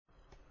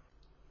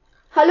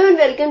Hello and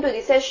welcome to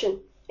the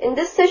session. In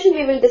this session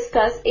we will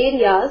discuss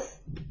areas.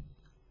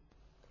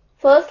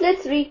 First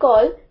let's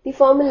recall the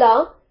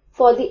formula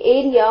for the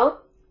area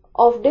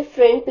of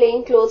different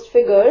plane closed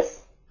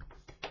figures.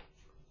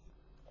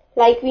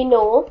 Like we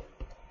know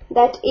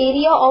that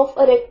area of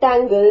a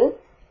rectangle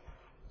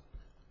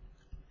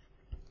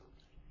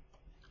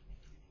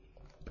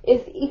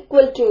is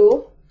equal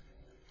to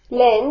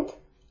length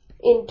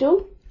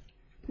into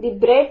the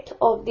breadth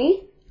of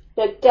the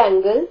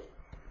rectangle.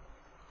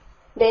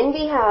 Then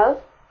we have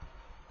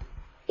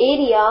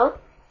area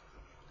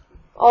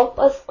of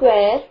a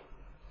square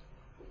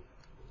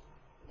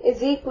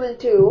is equal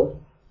to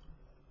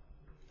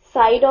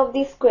side of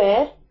the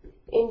square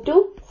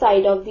into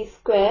side of the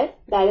square,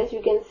 that is,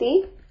 you can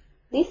see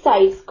the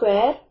side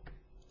square.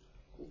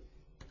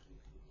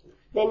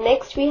 Then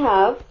next we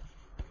have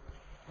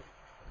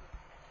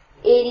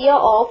area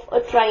of a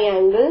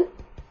triangle.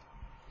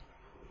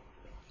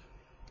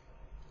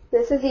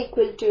 This is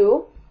equal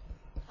to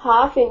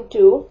half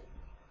into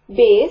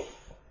base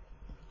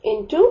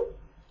into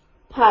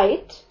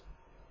height.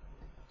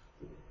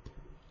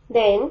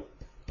 Then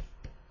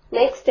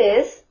next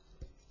is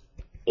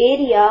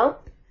area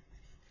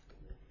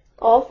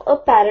of a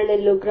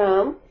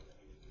parallelogram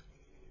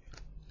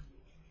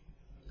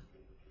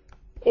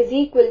is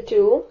equal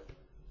to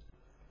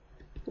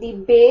the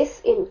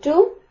base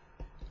into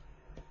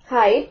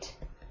height.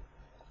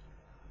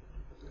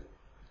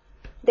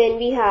 Then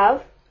we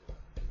have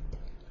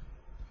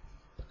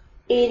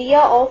area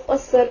of a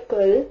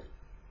circle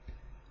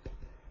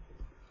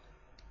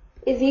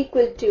is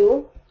equal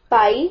to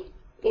pi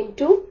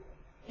into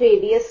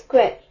radius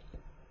square.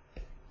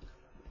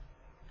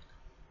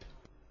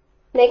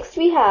 Next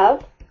we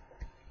have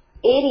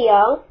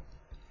area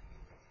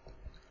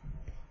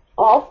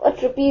of a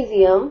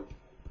trapezium.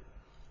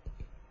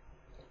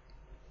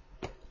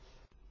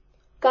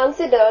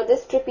 Consider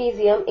this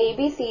trapezium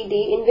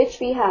ABCD, in which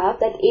we have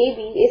that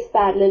AB is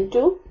parallel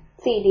to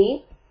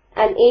CD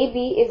and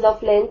AB is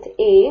of length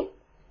A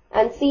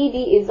and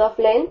CD is of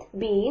length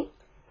B,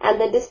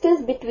 and the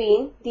distance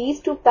between these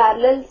two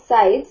parallel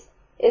sides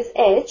is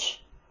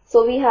H.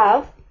 So we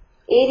have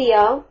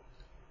area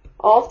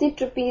of the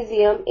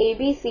trapezium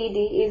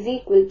ABCD is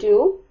equal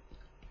to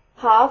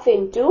half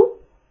into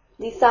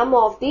the sum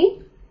of the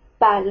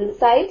parallel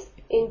sides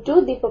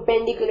into the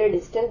perpendicular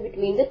distance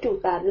between the two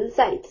parallel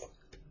sides.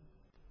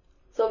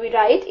 So we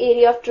write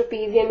area of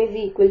trapezium is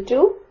equal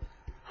to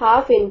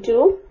half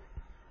into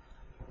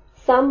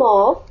sum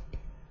of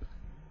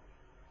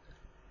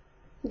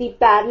the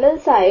parallel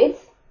sides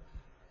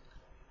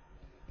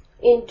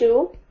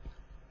into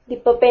the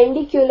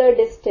perpendicular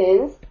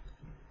distance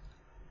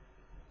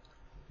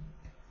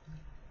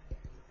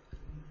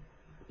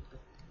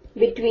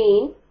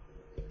between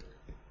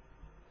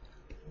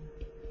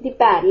the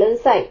parallel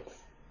sides.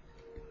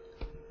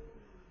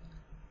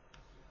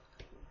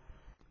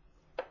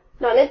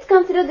 Now let's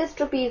consider this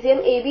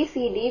trapezium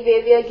ABCD,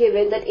 where we are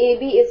given that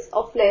AB is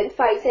of length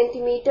 5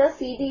 cm,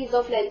 CD is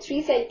of length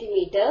 3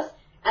 cm,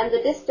 and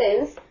the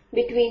distance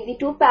between the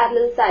two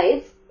parallel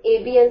sides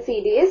AB and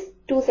CD is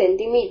 2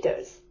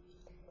 cm.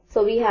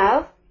 So we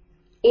have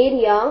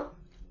area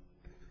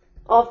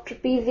of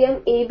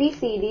trapezium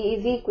ABCD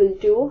is equal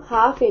to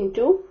half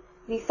into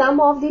the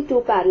sum of the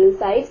two parallel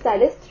sides,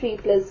 that is 3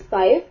 plus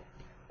 5,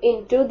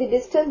 into the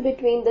distance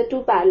between the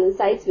two parallel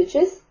sides, which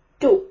is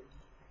 2.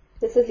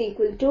 This is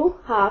equal to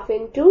half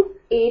into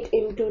 8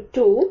 into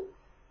 2.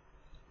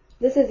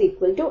 This is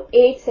equal to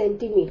 8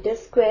 cm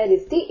square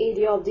is the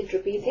area of the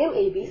trapezium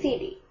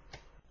ABCD.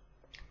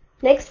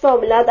 Next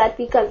formula that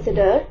we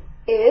consider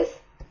is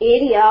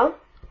area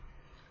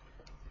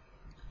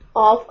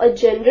of a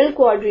general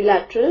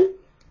quadrilateral.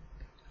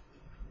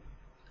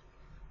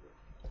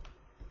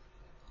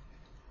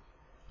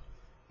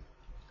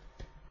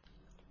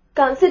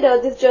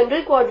 Consider this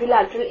general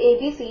quadrilateral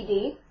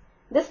ABCD.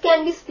 This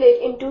can be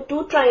split into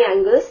two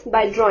triangles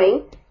by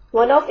drawing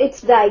one of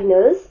its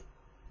diagonals.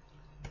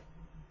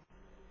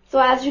 So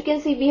as you can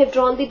see, we have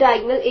drawn the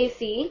diagonal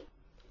AC.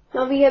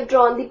 Now we have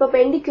drawn the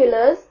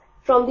perpendiculars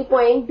from the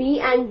point B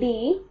and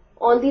D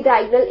on the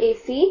diagonal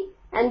AC,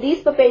 and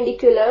these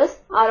perpendiculars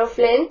are of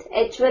length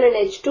H1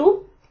 and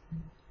H2.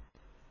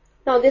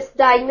 Now this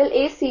diagonal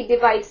AC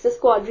divides this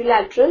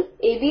quadrilateral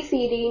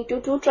ABCD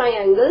into two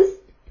triangles,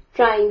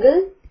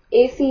 triangle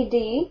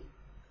ACD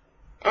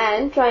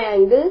and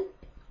triangle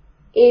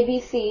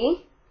ABC.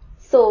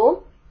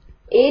 So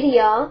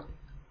area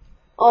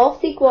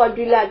of the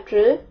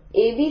quadrilateral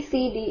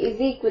ABCD is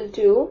equal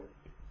to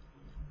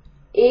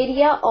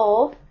area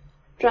of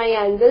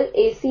triangle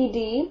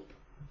ACD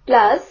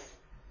plus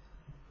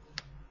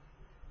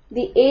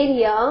the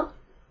area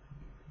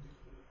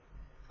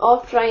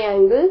of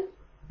triangle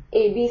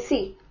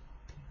ABC.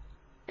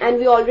 And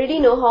we already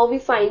know how we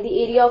find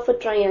the area of a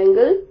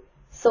triangle.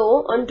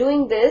 So on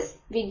doing this,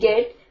 we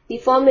get the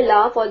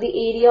formula for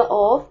the area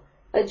of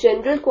a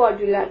general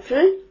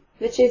quadrilateral,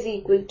 which is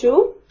equal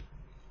to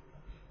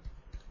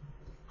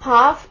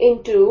half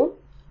into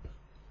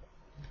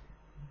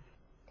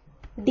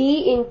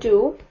D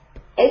into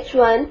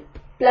H1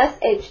 plus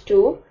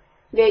h2,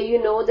 where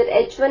you know that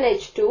h1,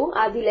 h2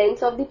 are the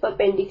lengths of the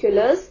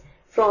perpendiculars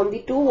from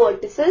the two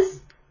vertices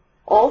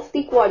of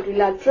the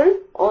quadrilateral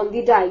on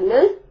the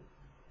diagonal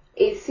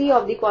AC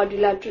of the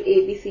quadrilateral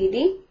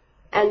ABCD,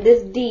 and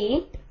this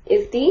D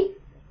is the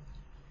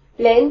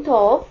length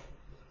of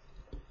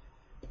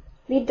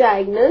the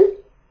diagonal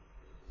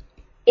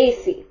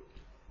AC.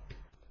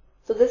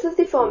 So this is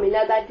the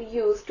formula that we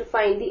use to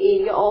find the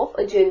area of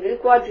a general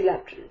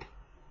quadrilateral.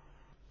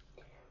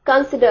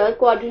 Consider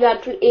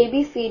quadrilateral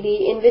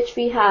ABCD in which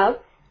we have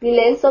the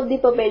lengths of the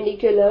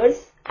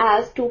perpendiculars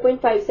as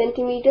 2.5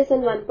 centimeters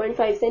and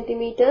 1.5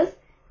 centimeters.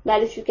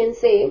 That is, you can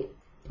say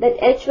that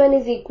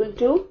H1 is equal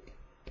to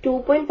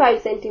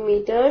 2.5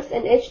 centimeters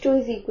and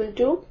H2 is equal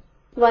to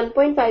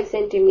 1.5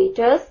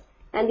 centimeters,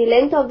 and the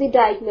length of the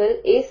diagonal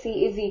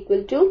AC is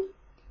equal to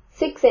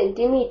 6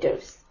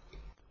 centimeters.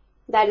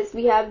 That is,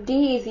 we have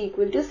D is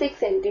equal to 6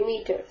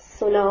 centimeters.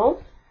 So now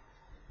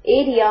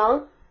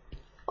area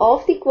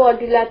of the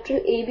quadrilateral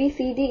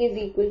ABCD is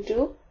equal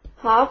to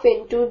half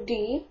into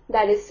D,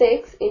 that is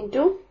 6,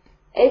 into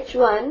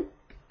H1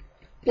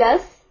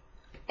 plus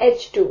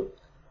H2.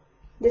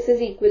 This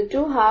is equal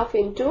to half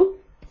into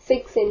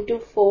 6 into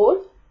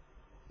 4,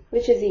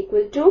 which is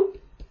equal to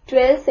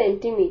 12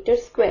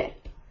 centimeters square.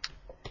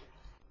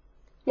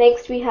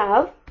 Next we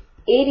have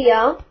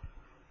area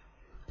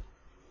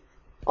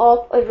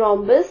of a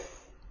rhombus.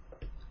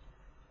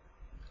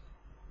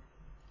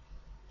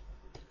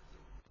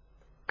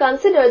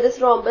 Consider this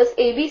rhombus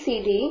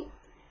ABCD.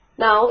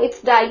 Now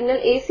its diagonal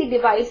AC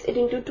divides it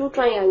into two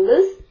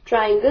triangles,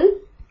 triangle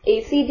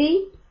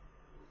ACD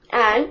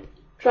and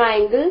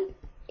triangle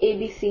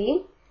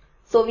ABC.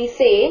 So we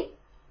say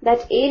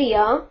that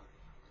area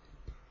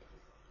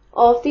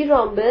of the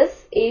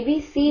rhombus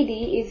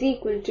ABCD is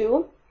equal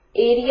to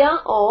area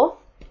of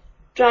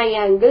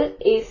triangle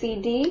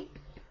ACD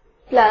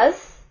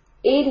plus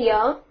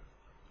area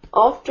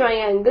of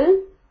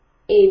triangle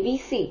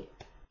ABC.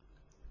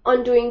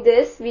 On doing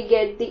this, we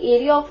get the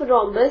area of a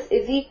rhombus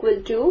is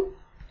equal to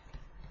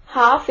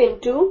half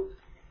into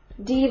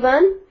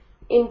D1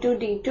 into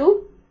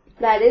D2.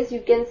 That is,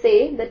 you can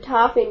say that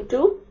half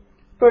into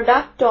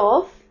product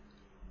of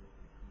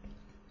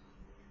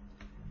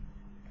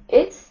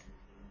its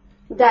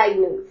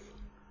diagonals.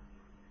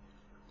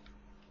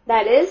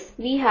 That is,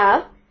 we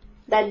have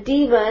that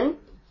D1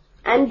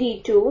 and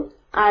D2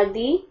 are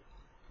the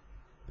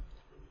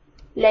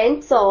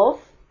lengths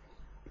of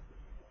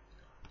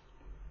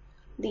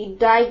the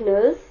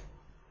diagonals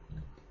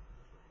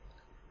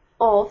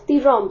of the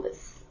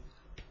rhombus.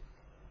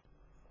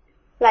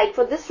 Like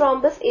for this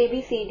rhombus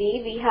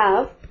ABCD, we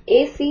have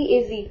AC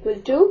is equal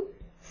to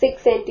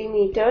 6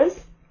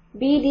 centimeters,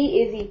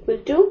 BD is equal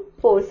to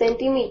 4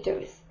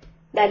 centimeters.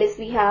 That is,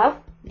 we have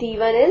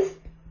D1 is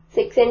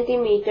 6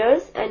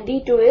 centimeters and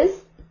D2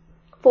 is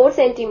 4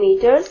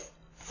 centimeters.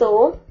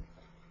 So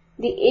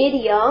the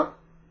area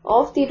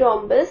of the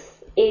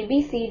rhombus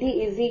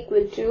ABCD is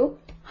equal to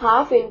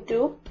half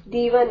into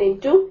D1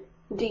 into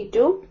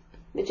D2,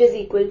 which is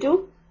equal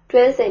to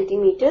 12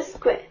 centimeters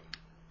square.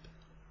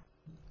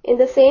 In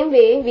the same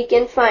way, we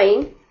can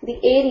find the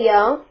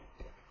area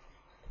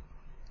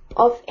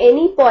of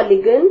any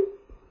polygon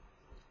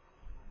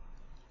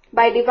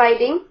by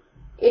dividing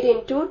it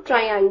into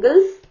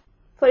triangles.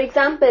 For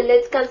example,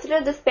 let's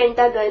consider this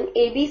pentagon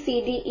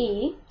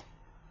ABCDE.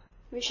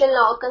 We shall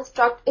now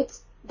construct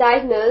its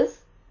diagonals.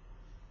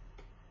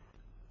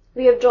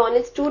 We have drawn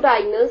its two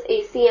diagonals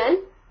AC and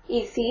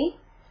EC.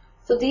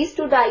 So these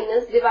two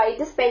diagonals divide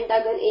this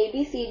pentagon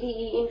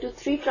ABCDE into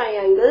three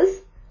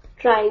triangles.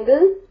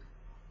 Triangle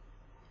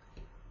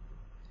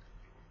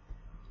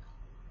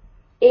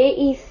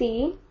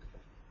AEC,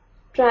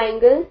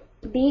 triangle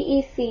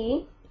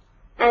BEC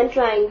and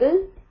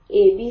triangle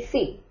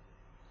ABC.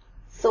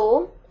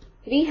 So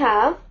we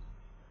have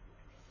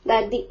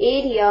that the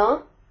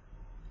area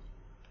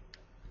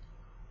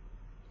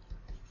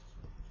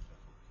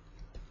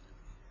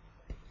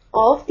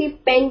of the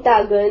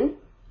pentagon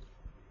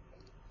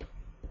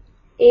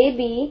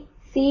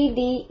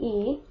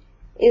ABCDE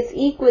is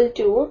equal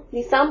to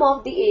the sum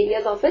of the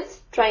areas of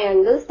its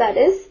triangles, that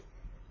is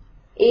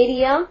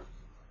area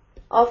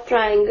of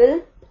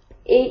triangle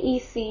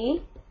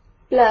AEC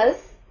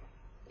plus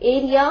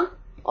area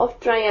of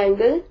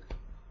triangle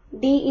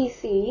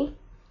DEC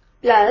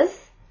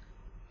plus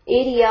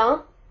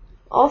area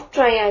of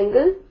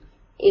triangle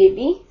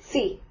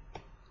ABC.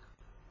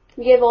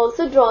 We have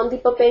also drawn the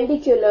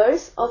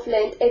perpendiculars of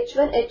length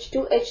H1,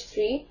 H2,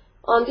 H3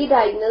 on the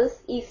diagonals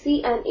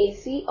EC and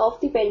AC of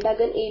the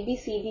pentagon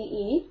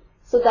ABCDE,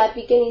 so that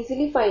we can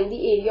easily find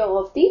the area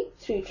of the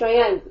three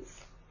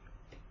triangles.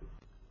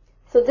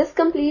 So this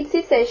completes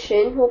the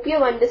session. Hope you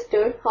have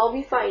understood how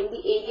we find the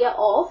area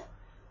of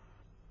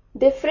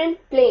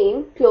different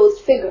plane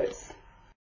closed figures.